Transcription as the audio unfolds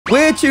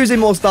We're choosing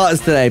more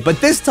starters today,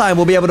 but this time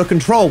we'll be able to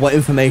control what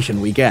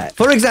information we get.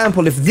 For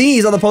example, if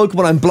these are the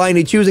Pokemon I'm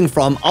blindly choosing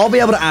from, I'll be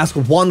able to ask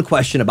one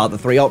question about the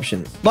 3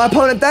 options. My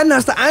opponent then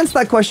has to answer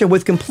that question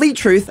with complete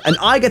truth, and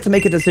I get to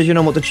make a decision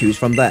on what to choose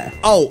from there.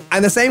 Oh,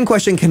 and the same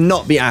question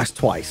cannot be asked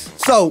twice.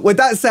 So, with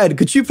that said,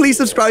 could you please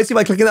subscribe to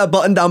me by clicking that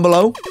button down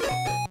below?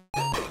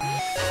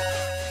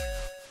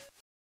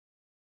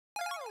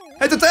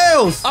 Heads or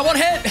tails? I want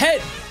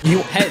head. You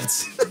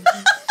heads.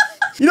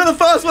 You're not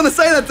the first one to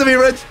say that to me,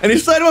 Rich. And you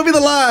said it won't be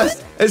the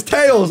last. It's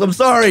tails. I'm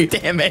sorry.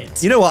 Damn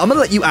it. You know what? I'm going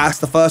to let you ask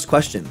the first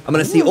question. I'm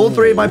going to see all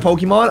 3 of my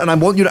Pokemon, and I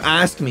want you to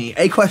ask me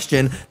a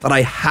question that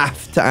I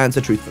have to answer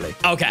truthfully.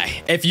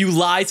 Okay. If you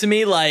lie to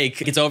me,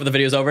 like, it's over, the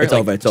video's over. It's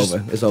over. It's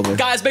over. It's over.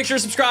 Guys, make sure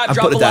to subscribe,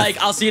 drop a like.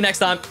 I'll see you next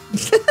time.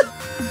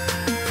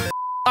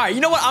 All right,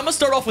 you know what? I'm going to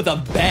start off with a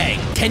bang.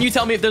 Can you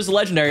tell me if there's a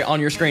legendary on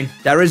your screen?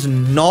 There is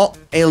not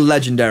a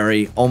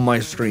legendary on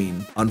my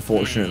screen,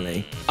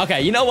 unfortunately.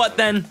 Okay, you know what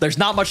then? There's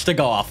not much to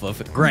go off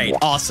of. Great.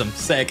 Awesome.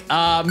 Sick.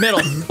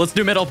 Middle. Let's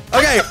do middle.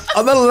 Okay,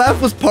 on the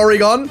left was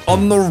Porygon.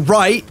 On the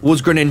right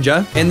was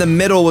Greninja. In the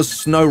middle was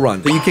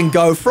Snorunt. So you can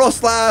go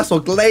Frostlass or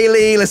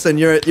Glalie. Listen,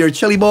 you're a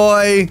chilly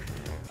boy.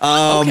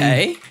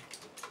 Okay.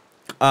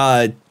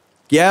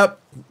 Yep.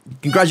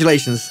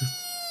 Congratulations.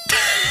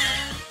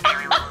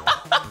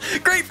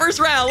 Great first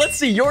round. Let's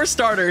see your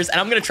starters, and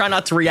I'm gonna try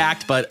not to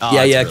react, but it's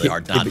really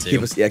hard not to.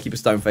 Keep a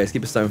stone face.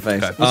 Keep a stone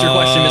face. Okay. What's your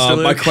question, Mr.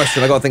 Luke? My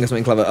question. I gotta think of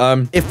something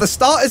clever. If the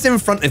starters in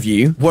front of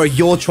you were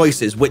your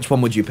choices, which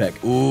one would you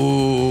pick?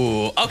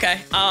 Ooh.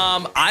 Okay.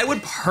 I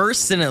would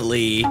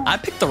personally, I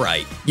pick the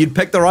right. You'd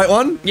pick the right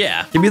one?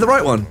 Yeah. Give me the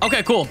right one.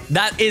 Okay. Cool.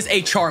 That is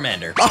a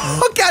Charmander.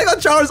 Oh, okay, I got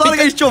Charizard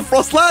against your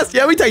Frostlass.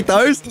 Yeah, we take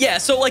those. Yeah.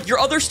 So like your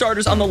other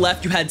starters on the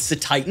left, you had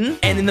Titan,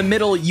 and in the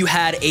middle you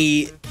had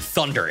a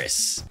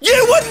Thundurus.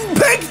 You wouldn't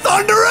pick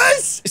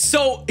Thundurus?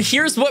 So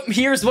here's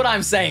what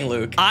I'm saying,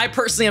 Luke. I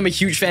personally am a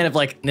huge fan of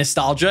like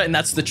nostalgia, and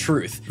that's the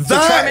truth. So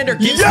Charmander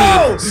gives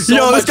me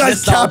so much this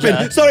guy's nostalgia.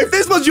 capping. So if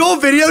this was your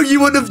video,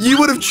 you would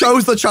have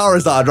chose the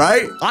Charizard,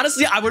 right?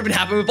 Honestly, I would have been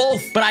happy with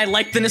both, but I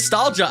like the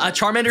nostalgia.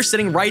 Charmander's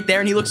sitting right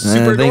there, and he looks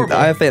super adorable.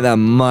 I think that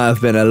might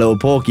have been a little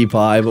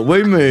porcupine, but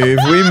we move.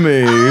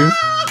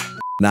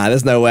 Nah,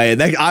 there's no way.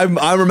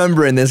 I'm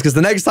remembering this because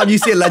the next time you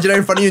see a legendary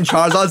in front of you and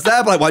Charizard's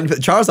there, but like, why didn't you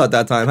put the Charizard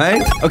that time, hey?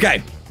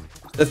 Okay,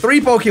 the 3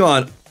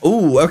 Pokemon.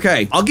 Ooh,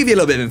 okay. I'll give you a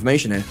little bit of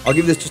information here. I'll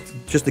give this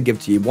just to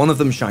give to you. One of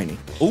them shiny.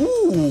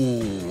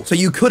 Ooh. So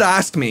you could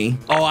ask me.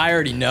 Oh, I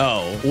already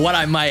know what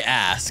I might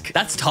ask.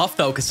 That's tough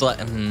though, because all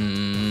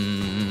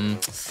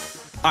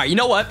right, you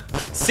know what?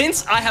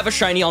 Since I have a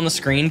shiny on the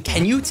screen,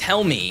 can you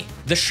tell me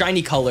the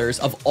shiny colors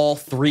of all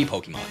 3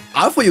 Pokemon?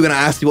 I thought you were going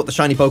to ask me what the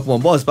shiny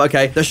Pokemon was, but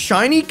okay. The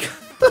shiny...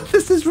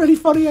 This is really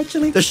funny,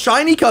 actually. The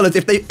shiny colors,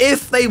 if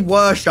they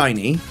were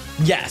shiny...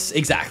 Yes,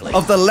 exactly.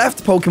 Of the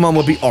left Pokemon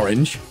would be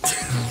orange.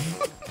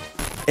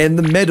 In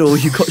the middle,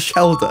 you got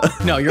Shelter.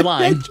 No, you're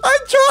lying. I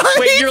tried.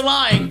 Wait, you're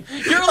lying.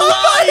 You're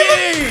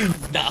lying.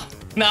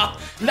 No,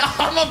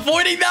 I'm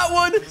avoiding that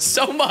one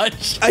so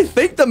much. I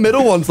think the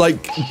middle one's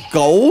like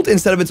gold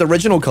instead of its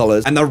original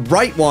colors. And the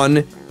right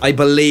one, I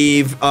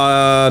believe,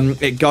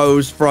 it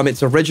goes from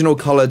its original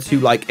color to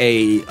like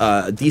a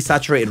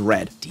desaturated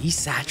red.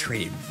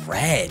 Desaturated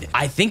red?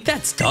 I think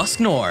that's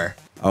Dusknoir.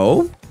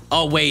 Oh?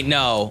 Oh, wait,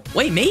 no.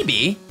 Wait,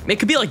 maybe. It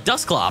could be like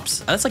Dusclops.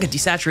 That's like a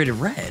desaturated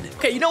red.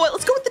 Okay, you know what?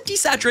 Let's go with the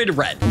desaturated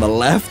red. On the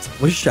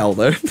left was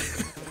Shelter.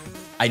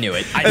 I knew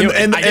it.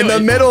 In the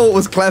middle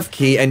was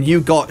Klefki, and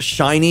you got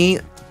shiny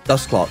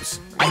Dusclops.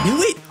 I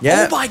knew it.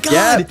 Yeah. Oh my God.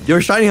 Yeah. You're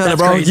a shiny hunter,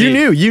 bro. Crazy.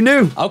 You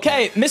knew.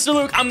 Okay, Mr.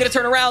 Luke, I'm going to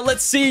turn around.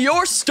 Let's see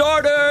your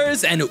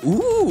starters. And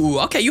ooh,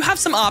 okay, you have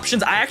some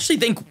options. I actually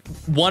think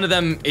one of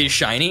them is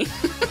shiny.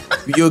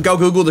 You go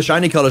Google the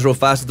shiny colors real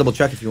fast to double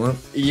check if you want.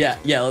 Yeah,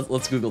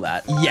 let's Google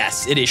that.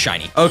 Yes, it is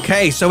shiny.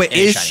 Okay, so it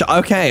is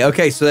shiny.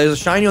 Okay, so there's a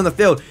shiny on the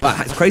field. Wow,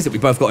 it's crazy that we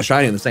both got a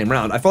shiny in the same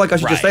round. I feel like I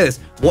should just say this.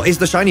 What is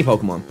the shiny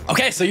Pokemon?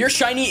 Okay, so your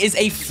shiny is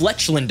a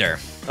Fletchlander.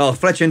 Oh,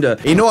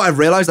 Fletchinder. You know what I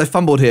realized? I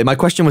fumbled here. My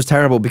question was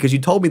terrible because you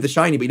told me the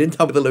shiny, but you didn't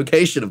tell me the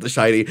location of the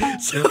shiny.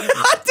 So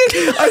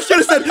I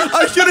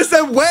should have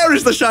said, where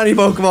is the shiny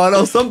Pokemon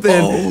or something.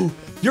 Oh,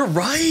 you're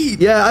right.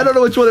 Yeah, I don't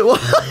know which one it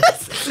was.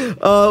 It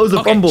was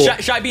a fumble.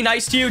 Should I be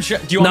nice to you? Do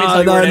you want me to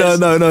tell you where it is?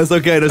 No, it's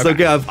okay. It's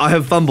okay. I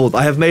have fumbled.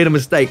 I have made a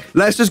mistake.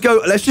 Let's just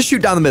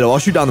shoot down the middle. I'll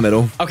shoot down the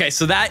middle. Okay,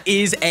 so that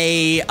is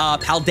a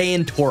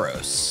Paldean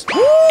Tauros.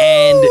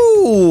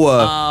 Ooh.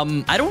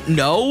 And I don't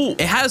know.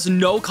 It has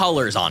no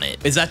colors on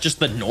it. Is that just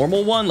the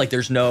normal one? Like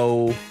there's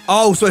no...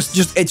 Oh, so it's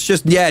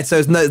just yeah,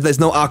 so there's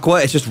no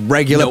aqua. It's just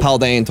regular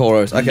Paldean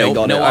Tauros. Okay,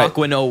 got it. No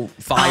aqua, no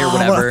fire,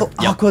 whatever.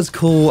 Aqua's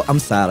cool. I'm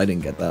sad I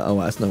didn't get that. Oh,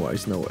 that's no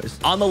worries.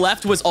 On the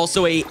left was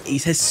also a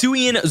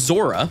Hisuian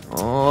Zora.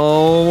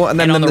 Oh, and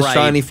then on the right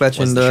shiny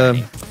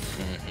Fletchinder.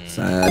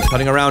 Sad.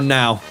 Cutting around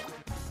now.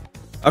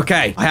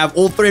 Okay, I have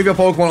all 3 of your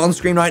Pokemon on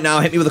screen right now.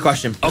 Hit me with a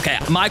question. Okay,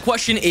 my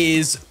question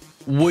is,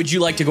 would you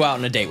like to go out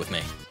on a date with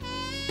me?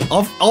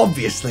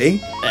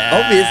 Obviously.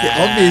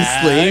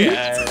 Obviously.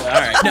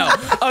 right.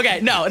 No.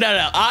 Okay, no.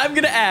 I'm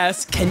gonna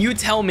ask, can you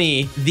tell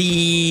me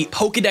the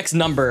Pokedex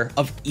number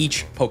of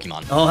each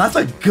Pokemon? Oh, that's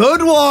a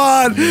good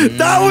one.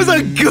 That was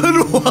a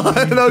good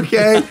one.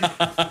 Okay.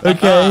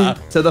 Okay.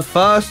 So the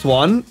first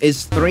one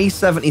is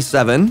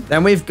 377.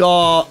 Then we've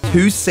got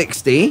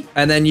 260.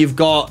 And then you've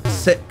got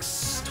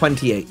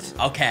 628.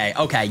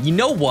 Okay. You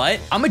know what?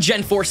 I'm a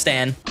Gen 4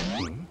 stan.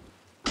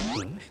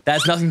 That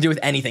has nothing to do with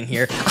anything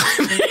here.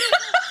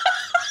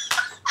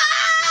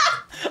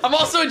 I'm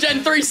also a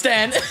Gen 3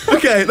 stan.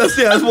 Okay, that's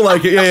more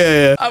like it.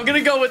 Yeah. I'm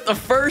gonna go with the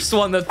first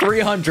one, the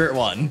 300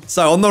 one.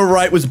 So on the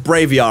right was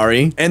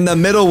Braviary. In the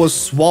middle was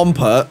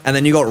Swampert. And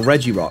then you got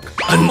Regirock.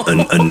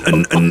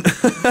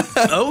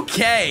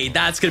 Okay,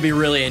 that's gonna be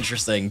really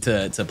interesting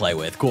to play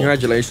with. Cool.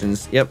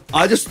 Congratulations. Yep.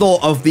 I just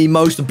thought of the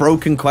most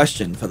broken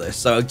question for this.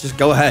 So just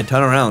go ahead,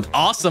 turn around.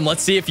 Awesome.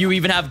 Let's see if you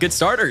even have good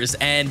starters.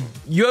 And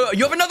you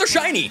have another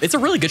shiny. It's a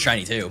really good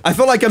shiny too. I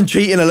feel like I'm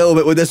cheating a little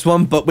bit with this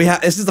one, but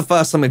this is the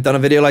first time we've done a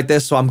video like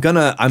this, so we can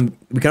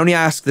only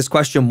ask this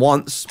question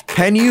once.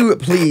 Can you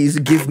please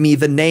give me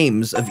the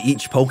names of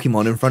each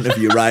Pokemon in front of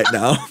you right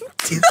now?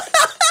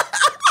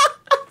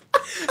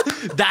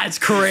 That's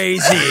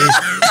crazy.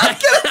 I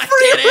can't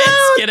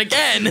ask it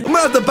again. I'm gonna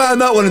have to ban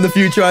that one in the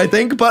future, I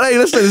think. But hey,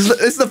 listen, this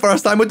is the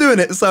first time we're doing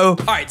it, so.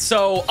 All right,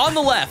 so on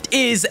the left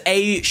is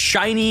a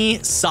shiny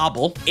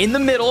Sobble. In the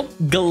middle,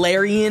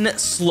 Galarian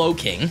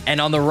Slowking.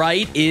 And on the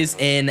right is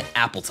an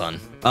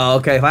Appleton. Oh,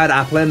 okay, if I had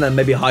Applin, then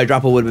maybe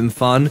Hydrapple would have been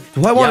fun.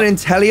 Do I want an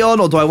Inteleon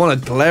or do I want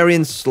a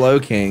Galarian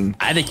Slowking?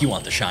 I think you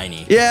want the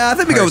shiny. Yeah, I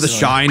think we go with the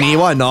shiny.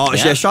 Why not?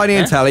 Yeah, shiny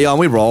Inteleon.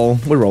 We roll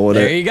with it.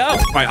 There you go. All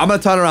right, I'm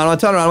gonna turn around.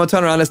 Let's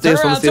do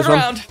this one. Turn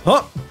around.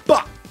 Huh?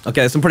 Bah.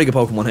 Okay, there's some pretty good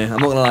Pokemon here.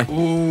 I'm not gonna lie.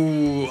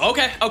 Ooh,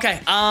 okay.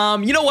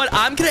 You know what?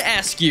 I'm gonna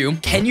ask you,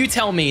 can you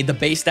tell me the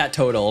base stat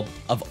total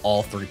of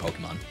all 3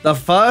 Pokemon? The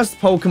first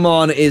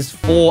Pokemon is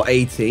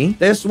 480.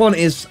 This one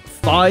is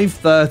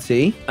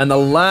 530. And the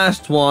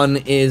last one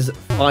is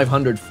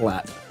 500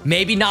 flat.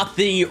 Maybe not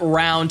the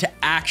round to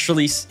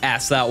actually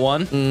ask that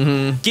one.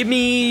 Give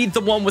me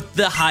the one with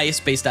the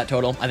highest base stat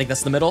total. I think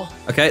that's the middle.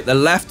 Okay, the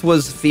left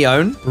was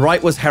Theone,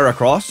 right was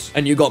Heracross,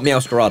 and you got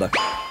Meowscarada.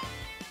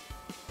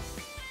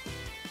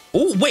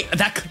 Oh, wait,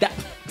 that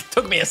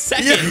took me a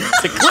second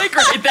to click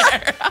right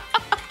there.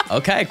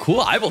 Okay,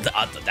 cool. I will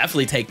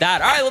definitely take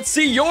that. All right, let's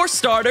see your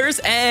starters.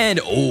 And,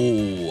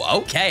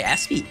 okay.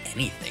 Ask me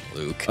anything,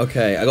 Luke.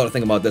 Okay, I got to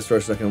think about this for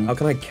a second. How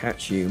can I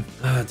catch you?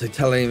 To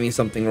telling me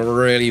something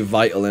really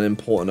vital and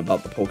important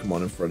about the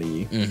Pokemon in front of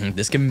you.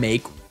 This can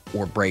make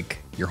or break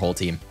your whole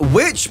team.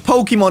 Which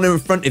Pokemon in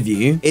front of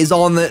you is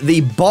on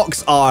the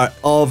box art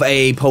of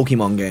a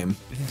Pokemon game?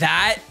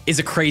 That is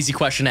a crazy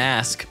question to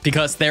ask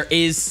because there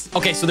is...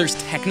 Okay, so there's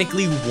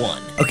technically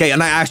one. Okay,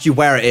 and I asked you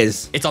where it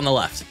is. It's on the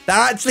left.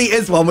 That actually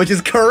is one, which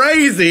is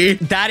crazy.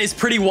 That is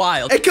pretty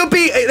wild. It could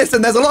be...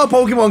 Listen, there's a lot of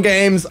Pokemon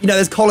games. You know,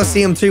 there's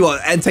Colosseum too.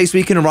 Entei,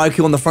 Suicune, and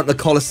Raikou on the front of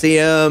the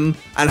Colosseum.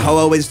 And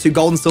Ho-Oh is 2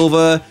 Gold and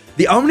Silver.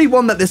 The only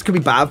one that this could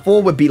be bad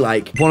for would be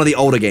like one of the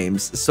older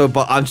games. So,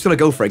 but I'm just gonna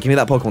go for it. Give me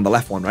that Pokemon, the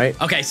left one, right?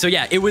 Okay, so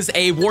yeah, it was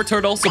a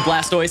Wartortle, so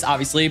Blastoise,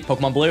 obviously,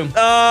 Pokemon Blue.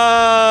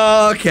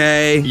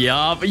 Okay.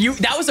 Yup.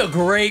 That was a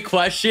great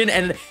question,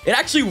 and it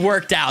actually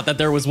worked out that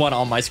there was one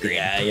on my screen.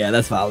 Yeah,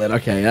 that's valid.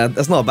 Okay, yeah,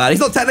 that's not bad. He's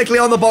not technically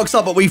on the box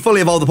up, but we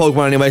fully evolved the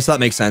Pokemon anyway, so that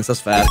makes sense. That's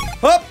fair.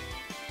 Up.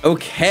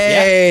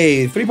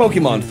 Okay, 3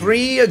 Pokemon,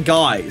 3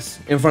 guys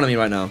in front of me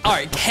right now. All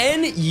right,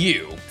 can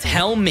you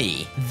tell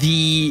me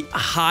the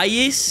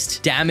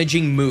highest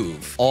damaging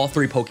move all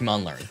 3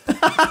 Pokemon learn?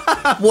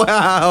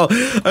 Wow.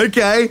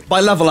 Okay. By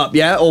level up,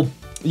 yeah? Or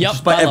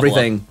just by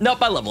everything? No,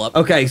 by level up.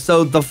 Okay,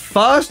 so the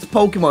first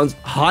Pokemon's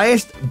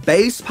highest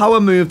base power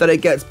move that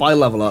it gets by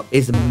level up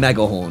is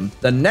Mega Horn.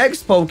 The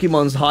next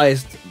Pokemon's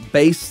highest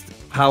base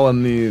power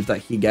move that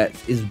he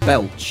gets is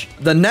Belch.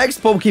 The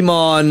next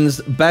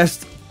Pokemon's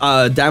best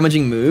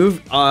damaging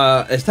move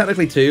is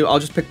technically 2. I'll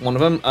just pick one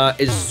of them.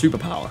 Is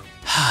Superpower.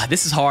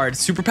 This is hard.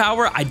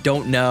 Superpower, I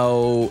don't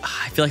know.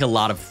 I feel like a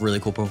lot of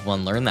really cool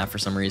Pokemon learn that for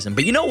some reason.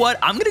 But you know what?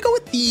 I'm going to go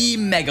with the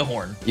Mega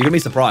Horn. You're going to be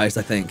surprised,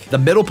 I think. The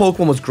middle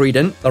Pokemon was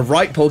Greedent. The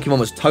right Pokemon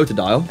was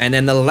Totodile. And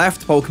then the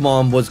left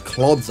Pokemon was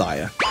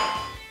Clodsire.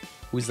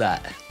 Who's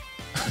that?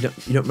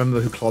 You don't remember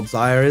who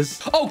Clodsire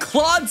is? Oh,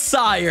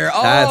 Clodsire.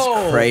 Oh,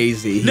 that's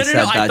crazy. He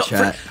said that,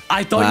 chat.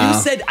 I thought you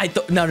said.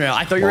 No.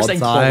 I thought you were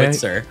saying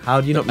Clodwitzer. How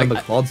do you not remember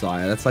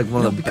Clodsire? That's like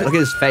one of the. Look at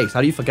his face. How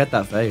do you forget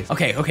that face?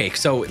 Okay.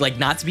 So like,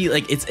 not to be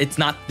like, it's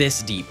not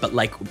this deep, but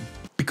like,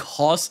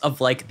 because of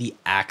like the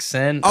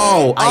accent.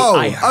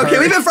 Okay,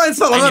 we've been friends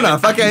for long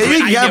enough. Okay,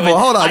 be careful.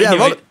 Hold on.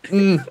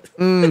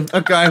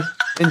 Okay,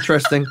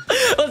 interesting.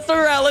 Let's throw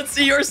around. Let's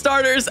see your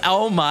starters.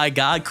 Oh my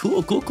god,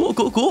 cool.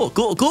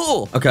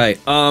 Okay,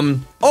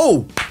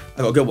 I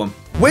got a good one.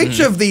 Which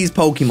of these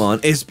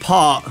Pokemon is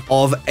part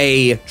of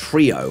a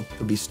trio?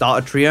 Could be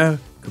starter trio,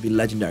 could be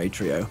legendary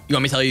trio. You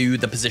want me to tell you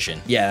the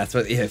position? Yeah, that's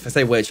what. Yeah, if I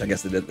say which, I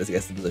guess the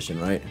position,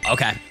 right?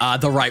 Okay.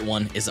 The right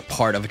one is a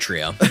part of a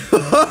trio.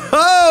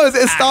 Oh, is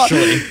it a starter?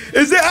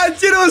 Is it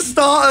actually a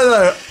starter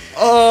though?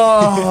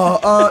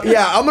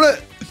 Yeah, I'm gonna.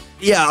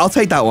 Yeah, I'll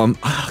take that one.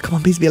 Come Come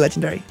on, please be a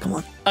legendary. Come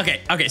on.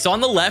 Okay, so on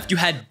the left, you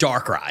had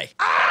Darkrai.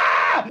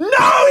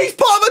 No, he's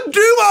part of a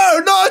duo,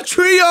 not a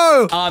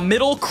trio.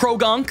 Middle,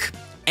 Krogunk,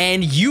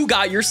 and you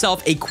got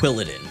yourself a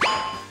Quilladin.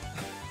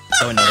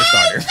 So another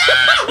starter.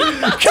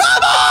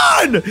 Come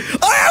on!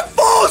 I have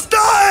 4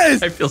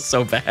 stars! I feel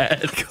so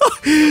bad.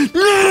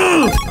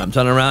 I'm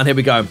turning around. Here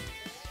we go.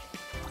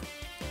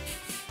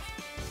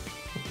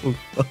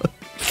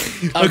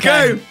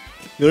 Okay.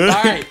 All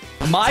right.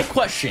 My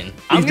question.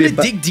 I'm going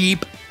to dig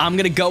deep. I'm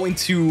going to go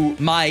into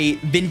my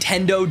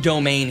Nintendo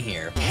domain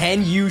here.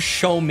 Can you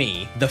show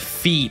me the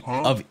feet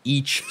of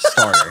each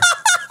starter?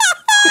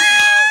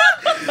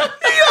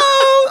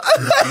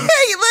 I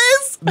hate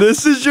this.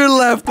 This is your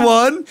left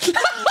one.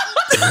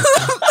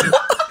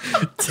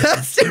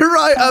 That's your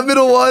right,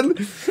 middle one.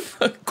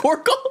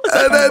 Corkle?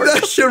 And then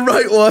that's your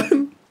right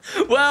one.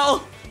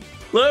 Well,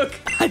 look,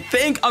 I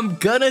think I'm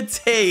gonna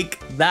take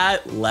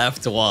that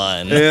left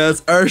one. Yeah,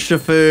 it's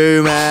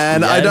Urshifu,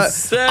 man.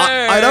 Yes,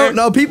 I don't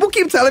know. People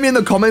keep telling me in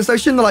the comment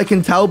section that I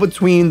can tell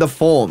between the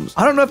forms.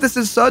 I don't know if this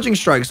is Surging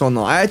Strikes or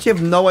not. I actually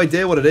have no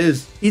idea what it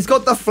is. He's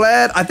got the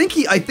flared. I think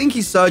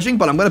he's Surging,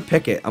 but I'm gonna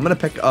pick it. I'm gonna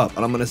pick it up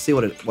and I'm gonna see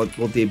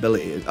what the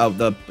ability is. Oh,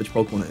 which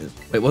Pokemon it is.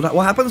 Wait,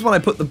 what happens when I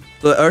put the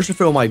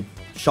Urshifu on my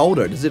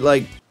shoulder? Does it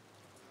like?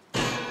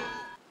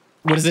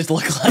 What does it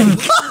look like?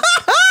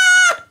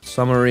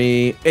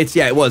 Summary.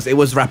 It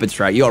was Rapid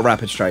Strike. You got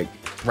Rapid Strike.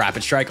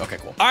 Rapid Strike. Okay,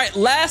 cool. All right,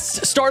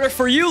 last starter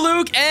for you,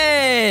 Luke.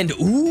 And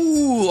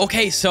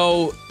okay,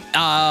 so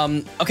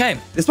okay.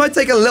 This might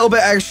take a little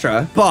bit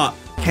extra, but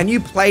can you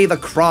play the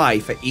cry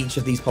for each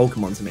of these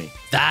Pokemon to me?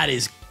 That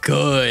is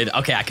good.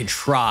 Okay, I can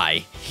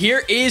try.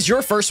 Here is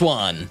your first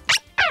one.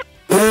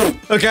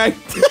 Okay.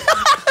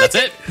 That's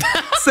it.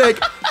 Sick.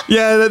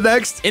 Yeah, the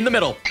next. In the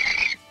middle.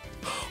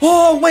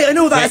 Oh, wait, I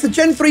know that. It's a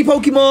Gen 3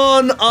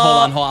 Pokemon. Hold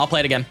on. I'll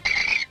play it again.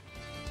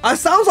 It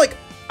sounds like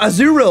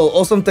Azurill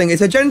or something.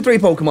 It's a Gen 3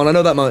 Pokemon. I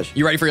know that much.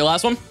 You ready for your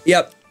last one?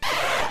 Yep.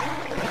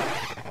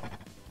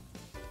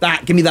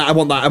 Give me that. I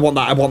want that.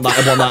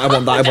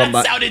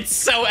 That sounded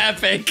so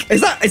epic. Is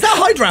that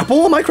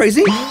Hydrapple? Am I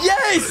crazy?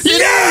 Yes!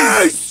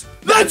 Yes!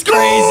 Let's go!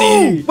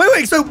 Crazy.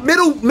 Wait, so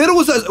middle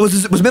was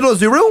middle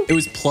Azurill? It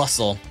was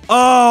Plusle.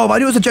 Oh, I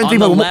knew it was a Gen 3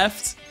 Pokemon. On the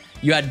left,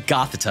 you had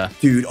Gothita.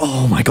 Dude,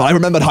 oh my god, I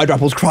remembered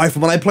Hydrapple's cry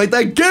from when I played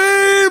that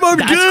game.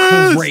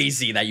 That's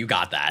crazy that you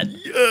got that.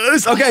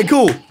 Yes. Okay,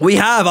 cool. We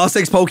have our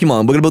 6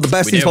 Pokemon. We're gonna build the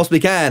best teams possibly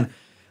can.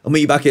 I'll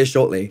meet you back here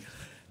shortly.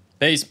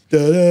 Peace.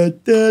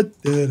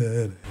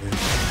 Okay,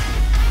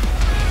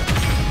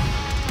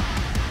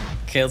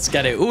 let's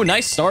get it. Ooh,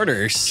 nice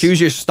starters.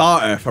 Choose your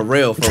starter, for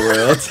real.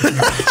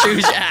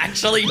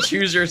 Actually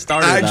choose your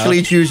starter.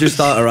 Actually choose your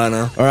starter right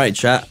now. All right,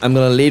 chat. I'm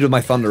gonna lead with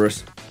my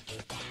Thunderous.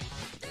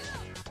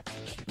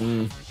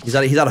 He's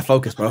out of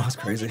focus, bro. That's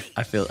crazy.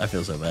 I feel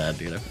so bad,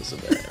 dude. I feel so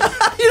bad.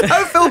 You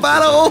don't feel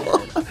bad at all.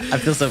 I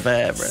feel so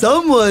bad, bro.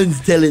 Someone's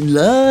telling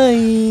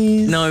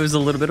lies. No, it was a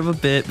little bit of a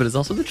bit, but it's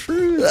also the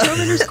truth.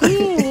 Charmander's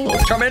cool.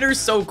 Charmander's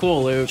so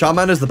cool, Luke.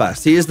 Charmander's the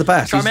best. He is the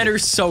best.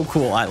 Charmander's so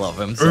cool. I love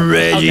him. So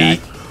Reggie. Okay.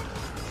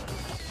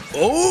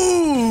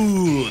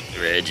 Oh,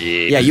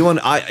 Reggie. Yeah,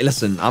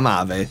 listen, I'm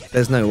out of it.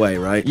 There's no way,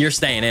 right? You're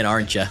staying in,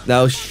 aren't you?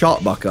 No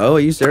shot, bucko. Are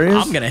you serious?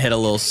 I'm going to hit a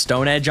little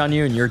Stone Edge on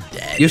you and you're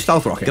dead. You're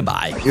stealth rocking.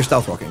 Goodbye. You're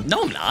stealth rocking.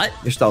 No, I'm not.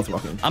 You're stealth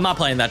rocking. I'm not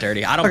playing that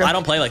dirty. I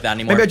don't play like that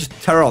anymore. Maybe I just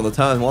terror on the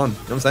turn 1. You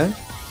know what I'm saying?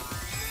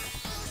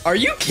 Are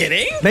you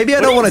kidding? Maybe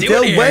I don't want to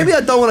deal. Maybe I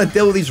don't want to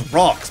deal with these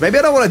rocks. Maybe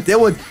I don't want to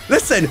deal with.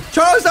 Listen,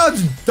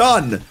 Charizard's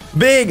done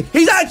being.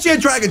 He's actually a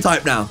dragon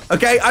type now.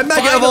 Okay, I'm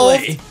Mega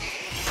Evolved.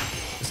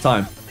 It's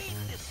time.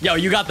 Yo,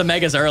 you got the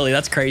Megas early.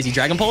 That's crazy.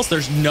 Dragon Pulse.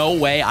 There's no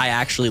way I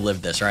actually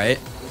lived this, right?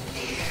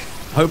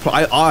 I hope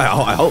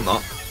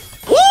not.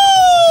 Woo!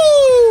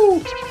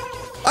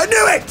 I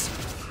knew it.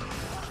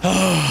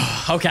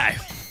 Okay.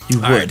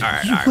 You would.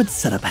 You would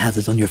set up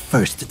hazards on your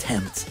first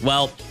attempt.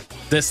 Well,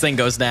 this thing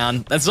goes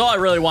down. That's all I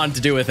really wanted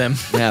to do with him.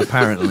 Yeah,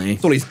 apparently.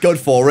 That's all he's good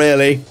for,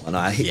 really.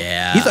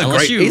 Yeah.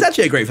 He's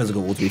actually a great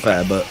physical wall, to be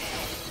fair, but...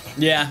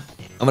 Yeah.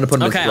 I'm going to put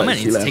him in Okay, I'm going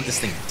to need to take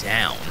this thing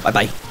down.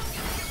 Bye-bye.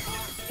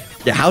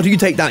 Yeah, how do you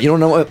take down? You don't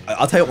know what...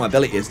 I'll tell you what my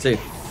ability is, too.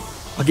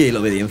 I'll give you a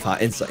little bit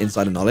of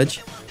insider knowledge.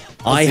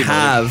 I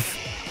have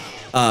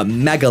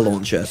Mega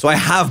Launcher. So I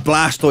have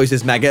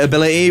Blastoise's Mega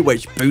ability,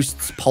 which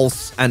boosts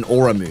Pulse and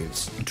Aura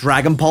moves.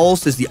 Dragon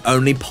Pulse is the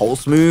only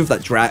Pulse move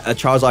that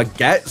Charizard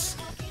gets.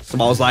 So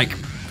I was like,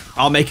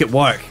 I'll make it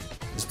work.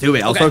 Let's do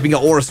it. I was hoping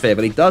an Aura Sphere,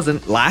 but he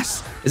doesn't.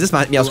 Is this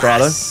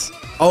Meowscarada?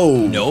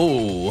 Oh.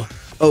 No.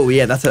 Oh,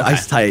 yeah, that's an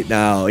ice type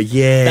now.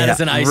 Yeah. That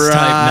is an ice type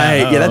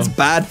now. Yeah, that's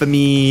bad for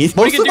me.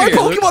 Most of my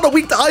Pokemon are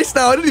weak to ice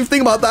now. I didn't even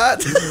think about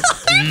that.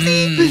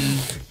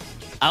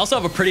 I also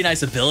have a pretty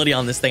nice ability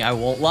on this thing, I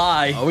won't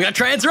lie. Oh, we got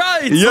Trans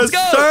Rides. Yes, Let's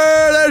go.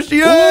 Sir. There she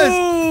is.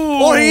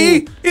 Or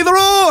he. Either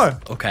or.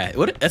 Okay.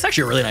 That's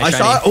actually a really nice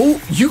shiny.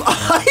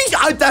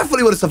 I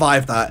definitely would have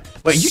survived that.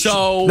 Wait,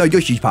 no,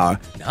 you're huge power.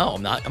 No,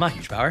 I'm not. I'm not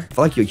huge power. I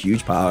feel like you're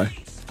huge power.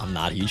 I'm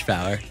not huge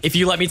power. If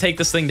you let me take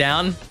this thing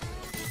down.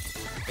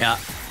 Yeah.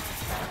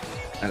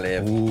 I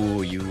lived.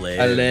 Ooh, you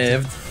lived. I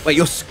lived. Wait,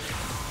 you're...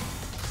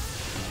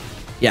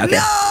 Yeah, okay.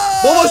 No!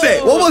 What was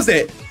it? What was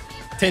it?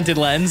 Tinted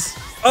lens.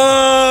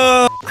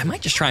 I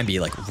might just try and be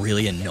like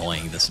really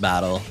annoying this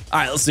battle. All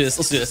right, let's do this.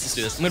 Let's do this. Let's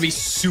do this. I'm gonna be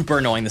super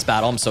annoying this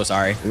battle. I'm so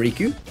sorry.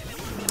 Riku?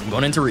 I'm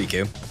going into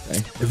Riku. Okay.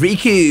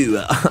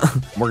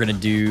 Riku. We're gonna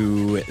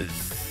do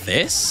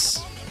this.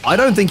 I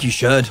don't think you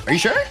should. Are you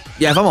sure?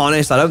 Yeah, if I'm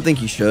honest, I don't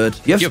think you should.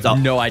 You You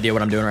have no idea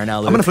what I'm doing right now,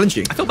 Luke. I'm gonna flinch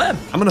you. I feel bad.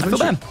 I'm gonna feel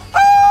flinch bad. you.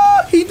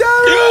 Ah, he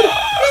died.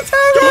 He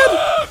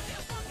died.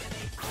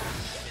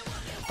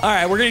 All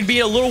right, we're gonna be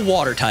a little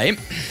water type.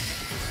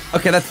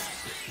 Okay,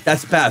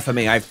 that's bad for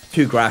me. I have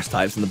 2 grass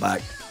types in the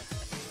back.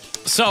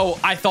 So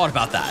I thought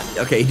about that.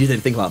 Okay, you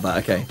didn't think about that.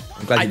 Okay,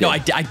 I'm glad you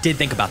did. I did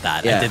think about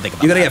that. Yeah. I did think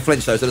about You're gonna that. get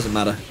flinched though, so it doesn't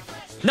matter.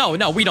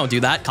 No, we don't do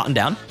that. Cotton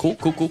down. Cool.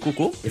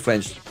 You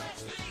flinched.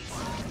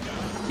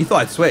 You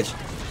thought I'd switch.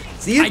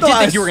 See, I did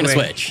think you were gonna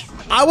switch.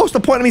 What's the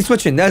point of me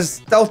switching? There's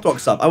stealth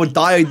rocks up. I would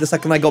die the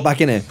second I got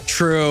back in here.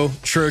 True.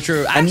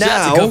 Actually, And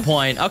that's a now- good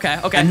point. Okay,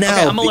 And okay,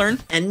 now, I'm gonna learn.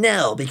 And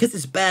now, because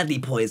it's badly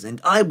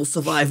poisoned, I will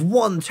survive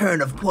 1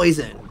 turn of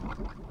poison.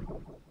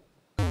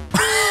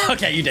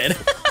 Okay, you did.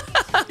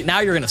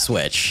 Now you're gonna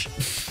switch.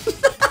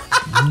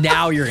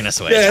 Now you're gonna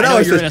switch. Yeah, I know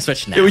I you're gonna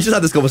switch now. Yeah, we just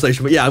had this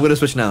conversation, but yeah, I'm gonna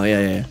switch now.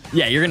 Yeah.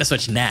 Yeah, you're gonna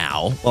switch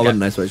now. Well, why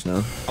didn't I switch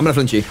now? I'm gonna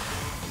flinch you.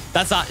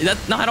 That's not.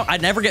 No, I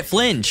never get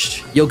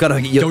flinched. You're gonna.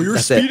 Your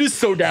speed is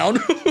so down.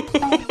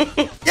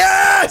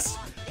 Yes!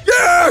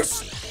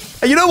 Yes!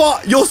 And you know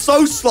what? You're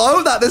so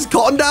slow that this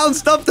cotton down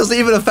stuff doesn't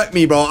even affect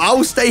me, bro.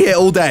 I'll stay here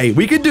all day.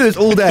 We can do this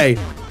all day.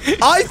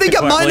 I think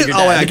at mine.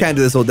 Oh wait, I can't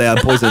do this all day. I'm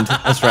poisoned.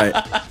 That's right.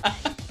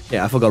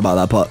 Yeah, I forgot about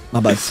that part.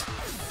 My bad.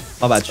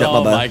 My bad, Chip.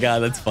 Oh My bad. my god,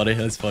 that's funny.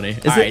 That's funny.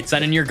 All right,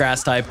 send in your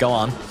grass type. Go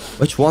on.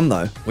 Which one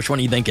though? Which one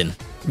are you thinking?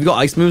 You got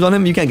ice moves on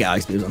him? You can't get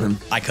ice moves on him.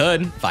 I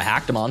could if I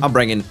hacked him on. I'm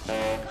bringing.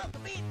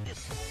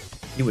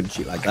 You wouldn't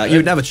cheat like that. You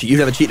would never cheat. You've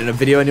never cheated in a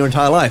video in your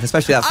entire life,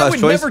 especially that first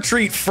choice. I would never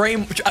treat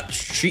frame.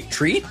 Treat?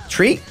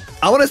 Treat?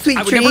 I want to tweet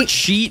I would never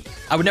cheat.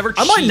 I would never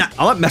cheat.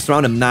 I might mess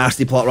around a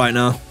nasty plot right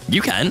now.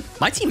 You can.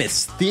 My team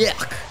is thick.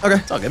 Okay.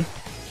 It's all good.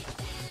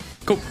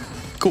 Cool.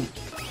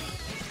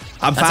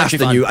 I'm That's faster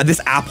than fun. you. This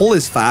apple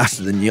is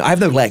faster than you. I have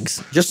no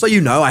legs. Just so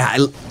you know,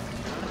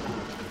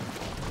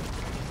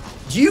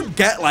 do you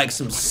get like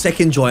some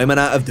sick enjoyment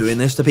out of doing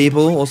this to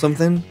people or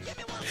something?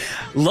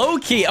 Low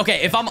key.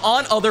 Okay, if I'm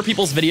on other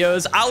people's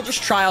videos, I'll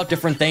just try out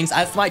different things.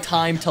 That's my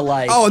time to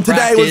like. Oh, and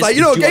today was like,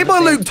 you know, do other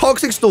GameboyLuke things.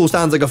 Toxic Stool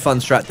sounds like a fun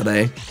strat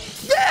today.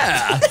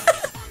 Yeah.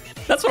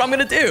 That's what I'm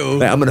gonna do.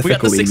 Wait, I'm gonna we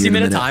got the fickle weave you in a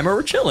 60-minute minute. timer.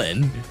 We're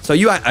chilling. So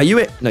are you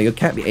it? No, you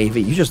can't be AV.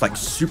 You're just like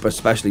super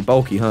specially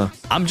bulky, huh?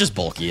 I'm just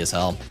bulky as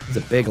hell. He's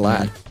a big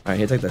lad. All right,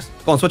 here, take this.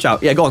 Go on, switch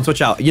out. Yeah, go on,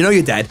 switch out. You know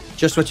you're dead.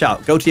 Just switch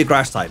out. Go to your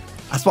grass type.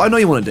 That's what I know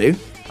you want to do.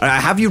 All right, I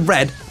have you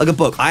read like a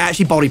book. I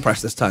actually body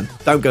press this turn.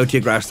 Don't go to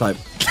your grass type.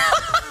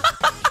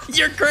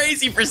 You're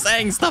crazy for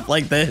saying stuff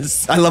like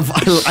this. I love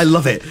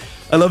it.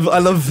 I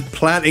love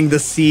planting the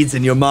seeds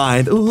in your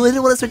mind. Oh, I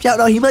don't want to switch out.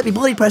 No, he might be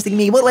body pressing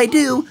me. What do I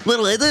do? What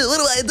do I do?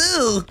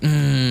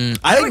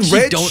 I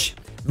think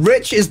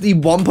Rich is the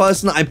one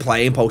person that I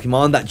play in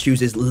Pokemon that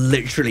chooses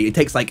literally, it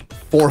takes like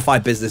 4 or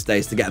 5 business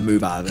days to get a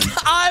move out of him.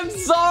 I'm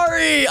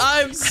sorry.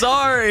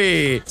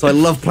 So I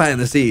love planting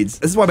the seeds.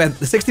 This is why, man,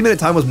 the 60-minute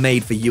time was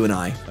made for you and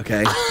I,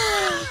 okay?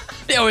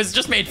 It was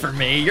just made for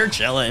me. You're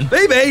chilling.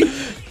 Baby!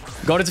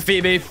 Going to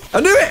Phoebe. I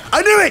knew it!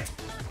 I knew it!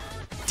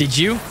 Did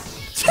you?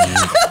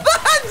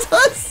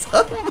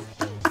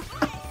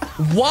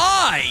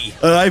 Why?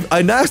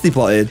 I nasty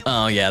plotted.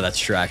 Oh yeah, that's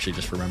true. I actually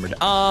just remembered. Okay.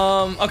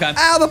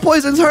 Ow, the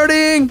poison's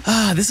hurting!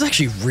 This is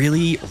actually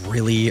really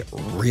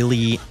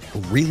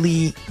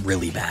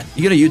bad.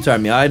 You're gonna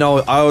U-turn me. I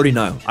already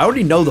know. I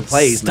already know the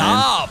plays, man.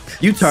 Stop!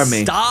 U-turn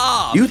me.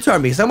 Stop!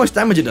 U-turn me. So how much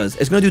damage it does?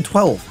 It's gonna do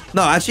 12.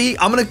 No, actually,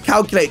 I'm gonna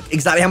calculate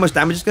exactly how much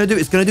damage it's gonna do.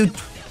 It's gonna do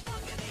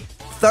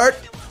 30.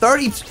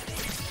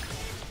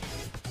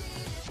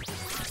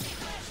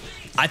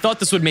 I thought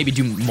this would maybe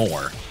do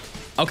more.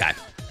 Okay.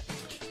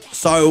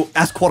 So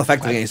that's quite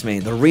effective against me.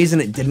 The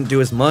reason it didn't do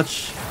as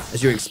much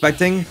as you're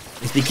expecting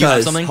is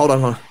because hold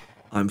on.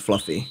 I'm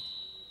fluffy.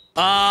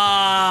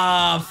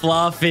 Ah,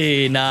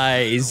 Fluffy,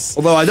 nice.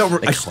 Although I don't.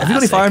 Have you got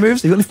any fire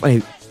moves? Have you got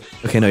any?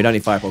 Okay, no, you don't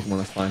need fire Pokemon.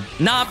 That's fine.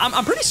 Nah,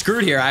 I'm pretty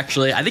screwed here.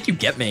 Actually, I think you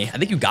get me. I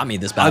think you got me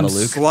this battle, I'm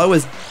Luke. slow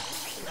as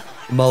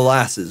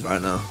molasses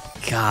right now.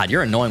 God,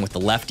 you're annoying with the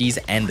lefties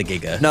and the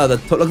Giga. No,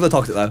 look at the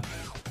toxic though.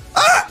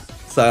 Ah!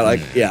 So like,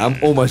 yeah,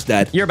 I'm almost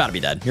dead. You're about to be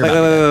dead.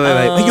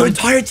 Wait. Your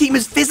entire team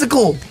is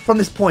physical from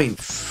this point.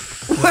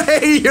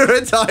 Wait, your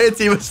entire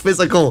team is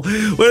physical.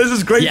 Well, this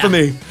is great for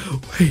me.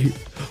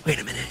 Wait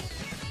a minute.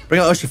 Bring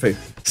out Urshifu.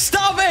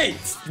 Stop it!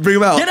 Bring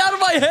him out. Get out of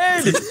my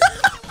head!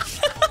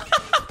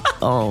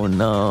 Oh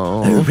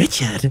no.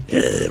 Richard.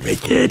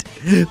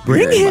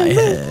 Bring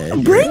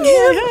him. Bring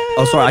him.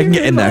 Oh, sorry. I can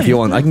get in there if you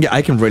want.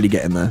 I can really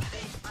get in there.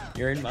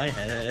 You're in my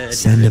head.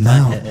 Send him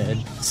out.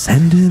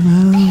 Send him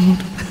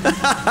out.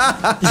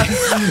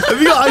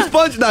 Have you got Ice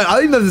Punch? No, I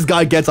don't know if this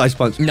guy gets Ice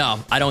Punch. No,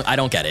 I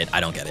don't get it. I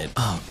don't get it.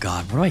 Oh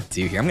god, what do I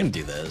do here? I'm gonna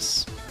do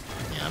this.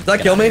 Yeah, Does that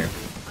kill me?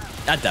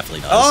 That definitely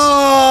does.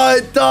 Oh,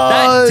 it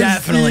does. That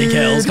definitely dude.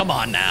 kills. Come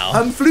on now.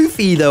 I'm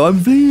floofy, though. I'm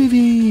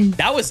floofy.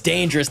 That was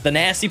dangerous. The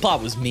nasty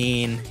plot was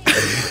mean.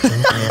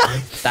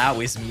 That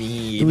was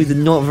mean. It was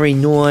not very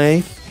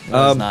nice.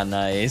 That was not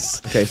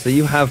nice. Okay, so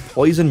you have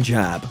poison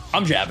jab.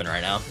 I'm jabbing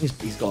right now. He's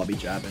got to be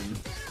jabbing.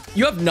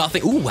 You have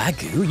nothing. Ooh,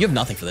 Wagyu. You have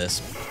nothing for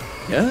this.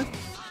 Yeah?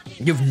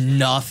 You have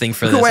nothing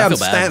for Look this. at the way I I'm feel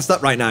bad. stanced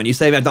up right now, and you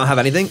say I don't have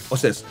anything?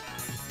 What's this?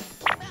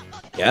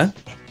 Yeah?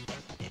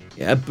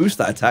 Yeah, boost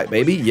that attack,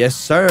 baby. Yes,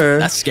 sir.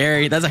 That's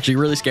scary. That's actually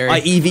really scary. I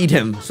EV'd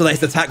him so that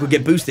his attack would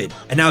get boosted,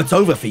 and now it's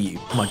over for you.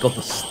 Oh my god,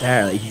 the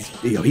stare. Like,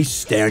 he's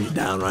staring you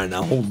down right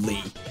now.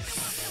 Holy.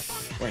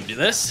 We're gonna do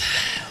this.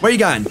 Where are you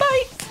going?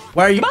 Bye.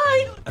 Where are you?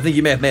 Bye. I think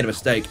you may have made a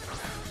mistake.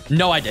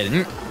 No, I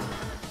didn't.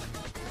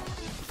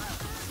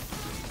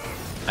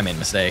 I made a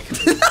mistake.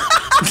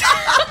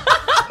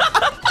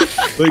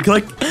 Wait, can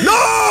I?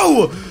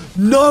 No!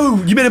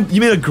 No! You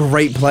made a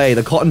great play.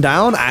 The cotton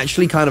down,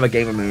 actually kind of a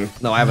gamer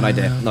move. No, I have an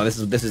idea. No, this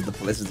is the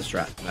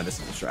strat. No, this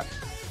is the strat.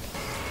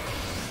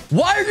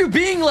 Why are you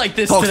being like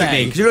this Toxic today?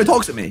 me, because you're gonna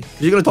toxic me.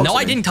 No,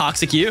 I didn't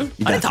toxic you.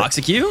 I didn't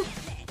toxic you.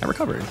 I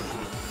recovered.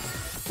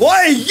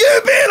 Why are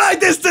you being like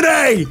this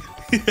today?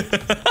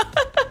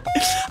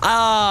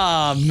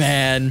 Ah,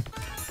 man.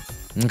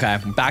 Okay,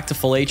 back to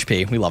full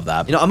HP. We love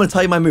that. You know, I'm gonna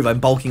tell you my move. I'm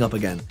bulking up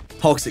again.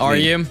 Toxic Are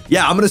me. you?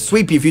 Yeah, I'm gonna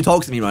sweep you if you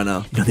toxic me right now.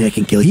 You don't think I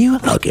can kill you?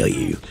 I'll kill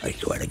you. I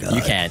swear to God.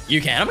 You can't.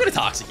 You can't. I'm gonna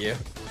toxic you.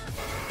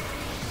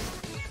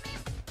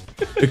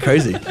 You're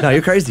crazy. No,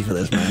 you're crazy for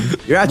this, man.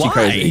 You're actually Why?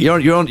 crazy.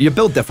 You're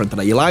built different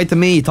today. You lied to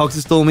me. You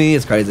toxic stole me.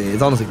 It's crazy.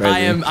 It's honestly crazy.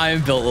 I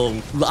am built a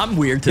little. I'm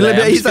weird You're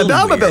today.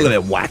 I'm a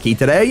bit wacky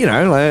today. You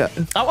know, like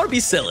I want to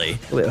be silly.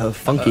 a bit of a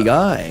funky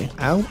guy.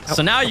 Ow. Ow.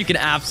 So now you can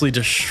absolutely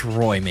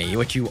destroy me.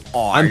 What you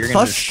are. I'm You're gonna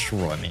plus-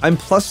 destroy me. I'm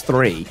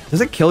 +3.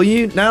 Does it kill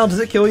you now? Does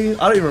it kill you?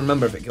 I don't even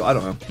remember if it kills. I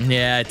don't know.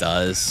 Yeah, it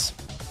does.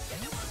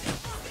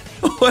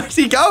 Where's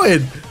he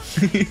going?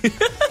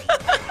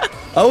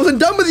 I wasn't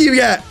done with you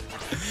yet.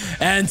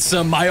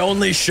 Ansem, my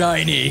only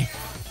shiny.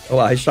 Oh,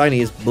 wow, his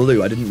shiny is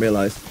blue. I didn't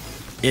realize.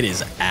 It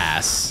is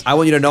ass. I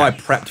want you to know I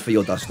prepped for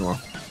your Dust Noir.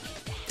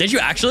 Did you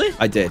actually?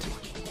 I did.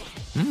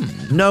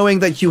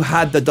 Knowing that you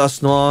had the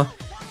Dust Noir,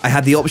 I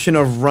had the option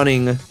of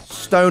running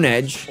Stone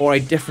Edge or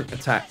a different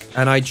attack,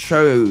 and I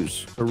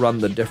chose to run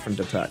the different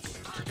attack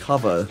to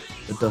cover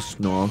the Dust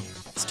Noir.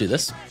 Let's do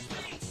this.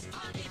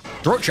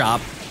 Throat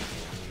chop.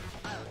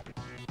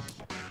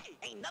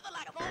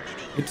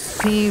 It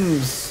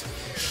seems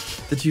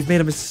that you've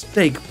made a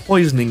mistake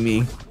poisoning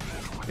me.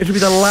 It would be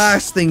the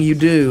last thing you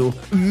do.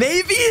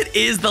 Maybe it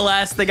is the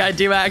last thing I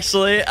do,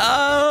 actually.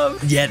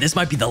 Yeah, this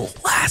might be the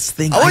last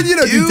thing I want you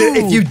to know, do.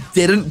 if you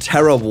didn't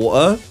Terra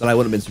Water, then I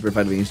wouldn't have been super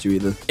effective against you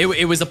either.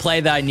 It was a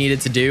play that I needed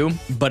to do,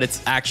 but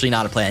it's actually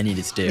not a play I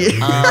needed to do.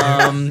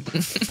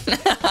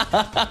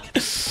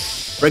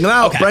 Bring him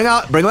out, Okay.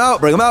 bring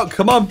him out,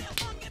 come on.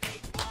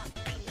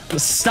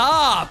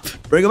 Stop.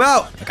 Bring him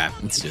out. Okay,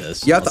 let's do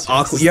this. You have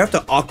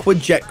to aqua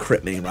jet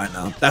crit me right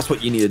now. That's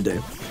what you need to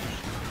do.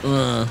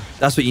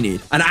 That's what you need.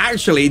 And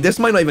actually, this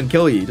might not even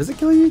kill you. Does it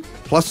kill you?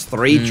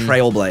 +3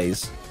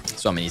 Trailblaze.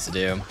 That's what I need to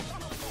do.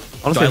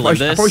 Honestly, I live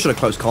I this? probably should have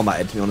close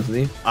combated, to be honest with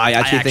you. I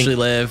actually think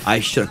live. I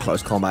should have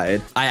close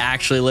combated. I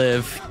actually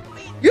live.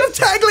 You have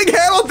tangling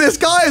hair on this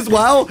guy as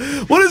well.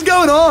 What is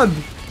going on?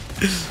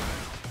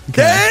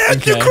 Damn,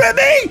 you crit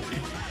me!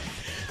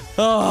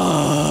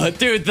 Oh,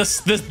 dude, the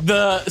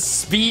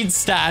speed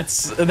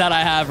stats that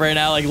I have right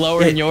now, like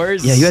lower than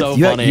yours, Yeah, is so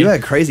funny. you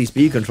had crazy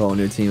speed control on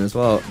your team as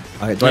well.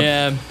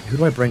 Okay, who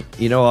do I bring?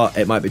 You know what?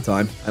 It might be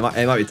time. It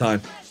might be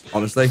time.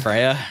 Honestly,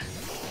 Freya.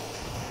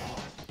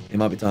 it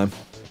might be time.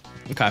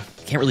 Okay,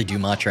 can't really do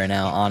much right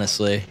now,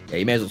 honestly. Yeah,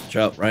 you may as well switch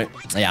up, right?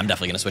 Yeah, I'm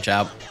definitely gonna switch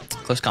out.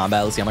 Close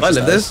combat. Let's see how much. I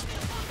live this.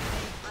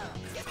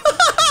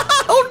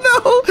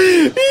 Oh no!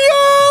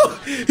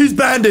 Yo! He's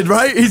banded,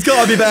 right? He's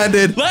gotta be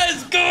banded.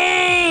 Let's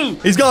go!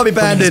 He's gotta be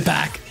Bringing this banded.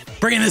 back.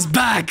 Bringing this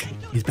back.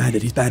 He's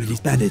banded. He's banded. He's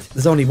banded.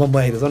 There's only one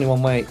way. There's only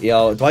one way.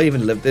 Yo, do I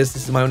even live this?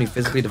 This is my only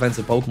physically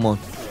defensive Pokemon.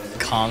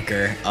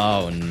 Conquer.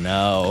 Oh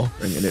no.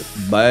 Bringing it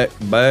back.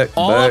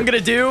 All I'm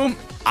gonna do,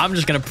 I'm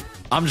just gonna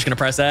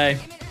press A.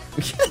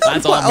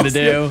 That's all I'm gonna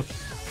do.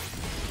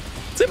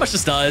 See how much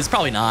this does.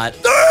 Probably not.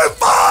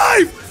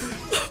 5!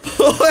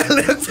 I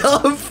lived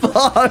on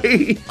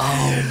 5.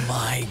 Oh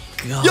my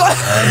god.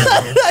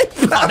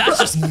 Oh, that's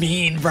just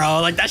mean, bro.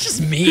 Like, that's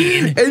just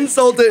mean.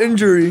 Insult to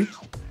injury.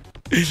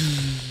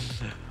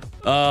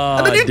 Oh,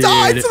 And then you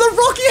died to the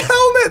Rocky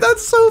helmet.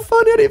 That's so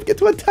funny. I didn't even get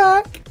to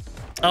attack.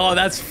 Oh,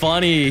 that's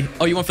funny.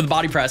 Oh, you went for the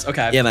body press.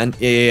 Okay. Yeah, man.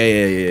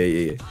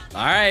 Yeah.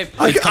 All right.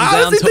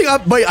 I honestly think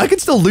I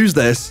could still lose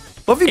this.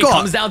 What have you It got?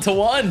 comes down to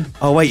 1.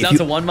 Oh wait, Down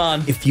to 1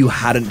 mon. If you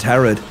hadn't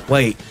terrored,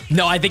 wait.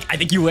 No, I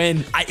think you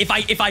win. If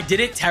I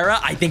didn't Terra,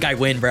 I think I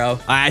win, bro.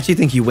 I actually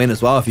think you win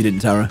as well if you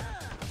didn't terror.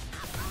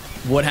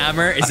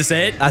 Woodhammer, is this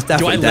it? That's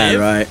definitely Do I dead,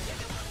 live?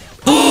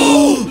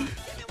 right?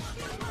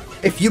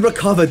 If you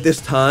recovered this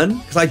turn,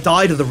 because I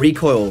died of the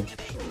recoil.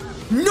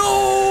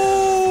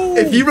 No!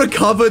 If you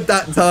recovered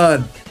that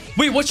turn.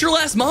 Wait, what's your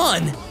last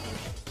mon?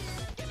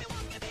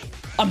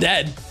 I'm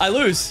dead. I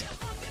lose.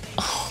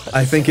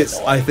 I think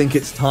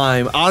it's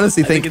time.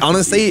 Honestly,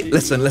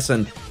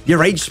 listen. Your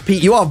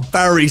HP, you are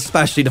very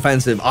specially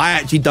defensive. I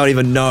actually don't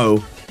even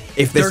know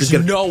if this is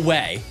gonna... There's no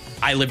way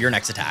I live your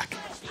next attack.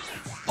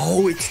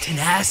 Oh, it's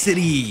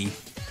tenacity.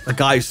 The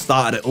guy who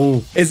started it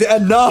all. Is it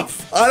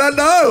enough? I don't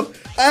know.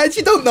 I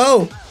actually don't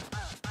know.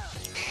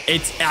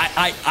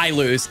 I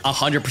lose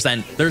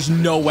 100%. There's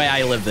no way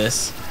I live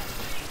this.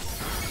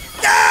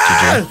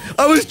 Yeah!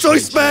 I was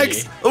choice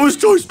specs. I was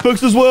choice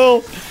specs as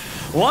well.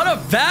 What a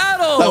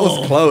battle! That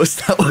was close.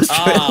 That was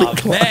really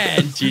close. Man,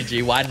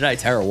 GG. Why did I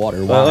terror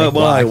water? Why?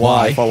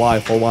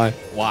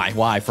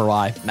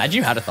 Imagine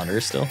you had a thunder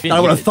still. I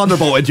would have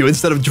thunderbolted you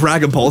instead of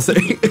Dragon Ball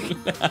Z.